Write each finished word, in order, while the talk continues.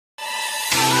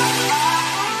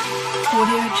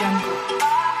Audio Jungle.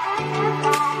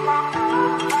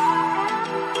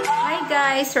 Hi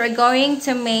guys, we're going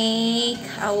to make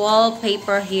a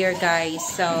wallpaper here guys.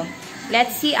 So,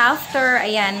 let's see after.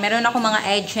 Ayan, meron ako mga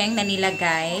edging na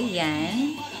nilagay.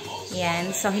 Yan.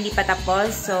 Yan. So, hindi pa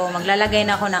tapos. So, maglalagay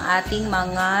na ako ng ating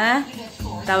mga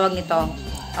tawag nito.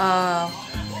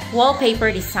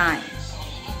 Wallpaper design.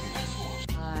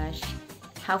 Gosh.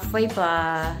 Halfway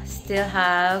pa. Still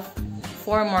have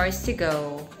 4 more to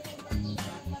go.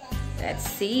 Let's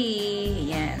see.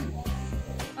 Yan.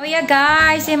 Oh yeah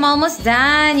guys, I'm almost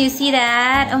done. You see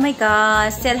that? Oh my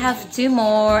god, still have 2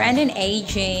 more and then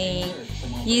aging.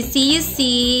 You see?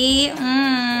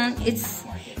 It's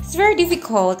very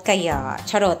difficult kaya.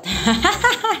 Charot.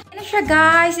 Ano siya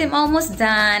guys, I'm almost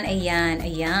done. Ayan.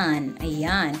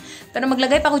 Pero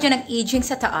maglagay pa ako dyan ng aging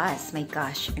sa taas. My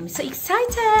gosh, I'm so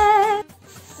excited.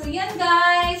 So yan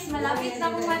guys, malapit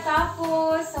na akong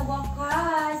matapos sa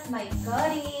wakas. My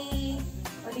goodie.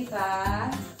 O diba?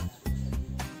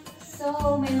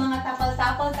 So, may mga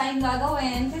tapal-tapal tayong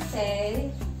gagawin kasi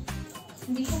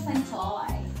hindi siya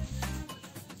pantay.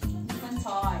 Hindi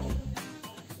pantay.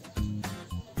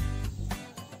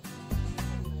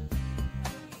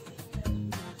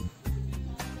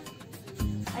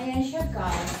 Ayan siya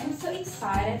guys. I'm so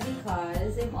excited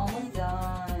because I'm almost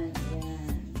done.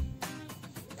 Ayan.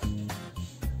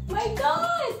 My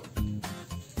God!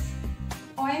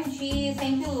 OMG,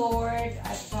 thank you Lord.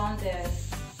 I found this.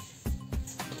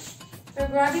 So,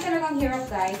 grabe talagang hirap,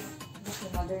 guys. Okay,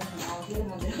 mother now. You're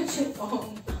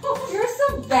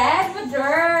so bad,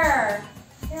 mother.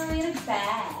 You're really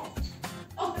bad.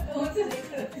 Oh, what's it?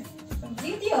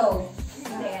 Video.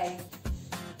 Okay.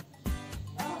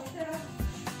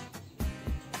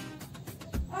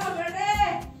 Oh,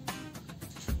 Bernie!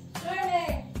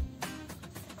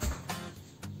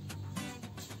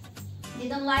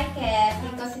 Didn't like it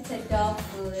because it's a dog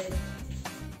food.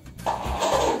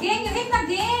 Ging!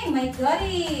 My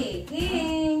goodie!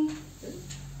 Ging!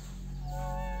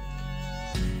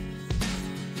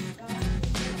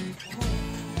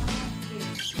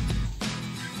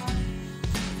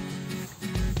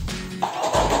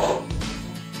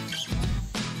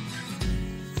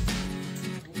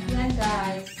 Yan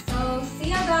guys. So, see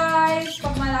ya guys!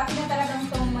 Pag malapit na talagang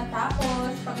itong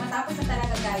matapos, pag matapos na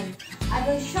talaga guys, I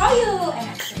will show you an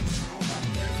exercise.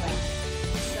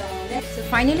 So,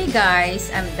 finally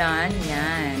guys, I'm done.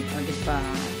 Yan. O, diba?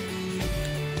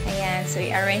 Ayan. So,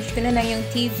 i-arrange ko na lang yung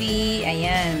TV.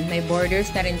 Ayan. May borders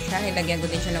na rin siya. Ilagyan ko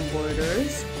din siya ng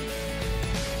borders.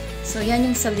 So, yan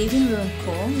yung sa living room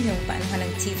ko. Yung paanahan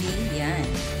ng TV. Yan.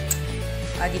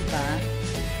 O, diba?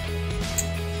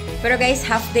 Pero guys,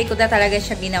 half day ko na talaga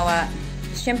siya ginawa.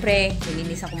 Siyempre,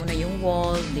 nilinisan ko muna yung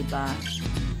wall. Diba?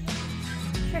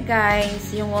 So,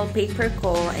 guys, yung wallpaper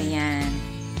ko. Ayan.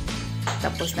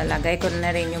 Tapos nalagay ko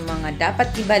na rin yung mga dapat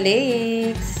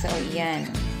ibalik. So, yan.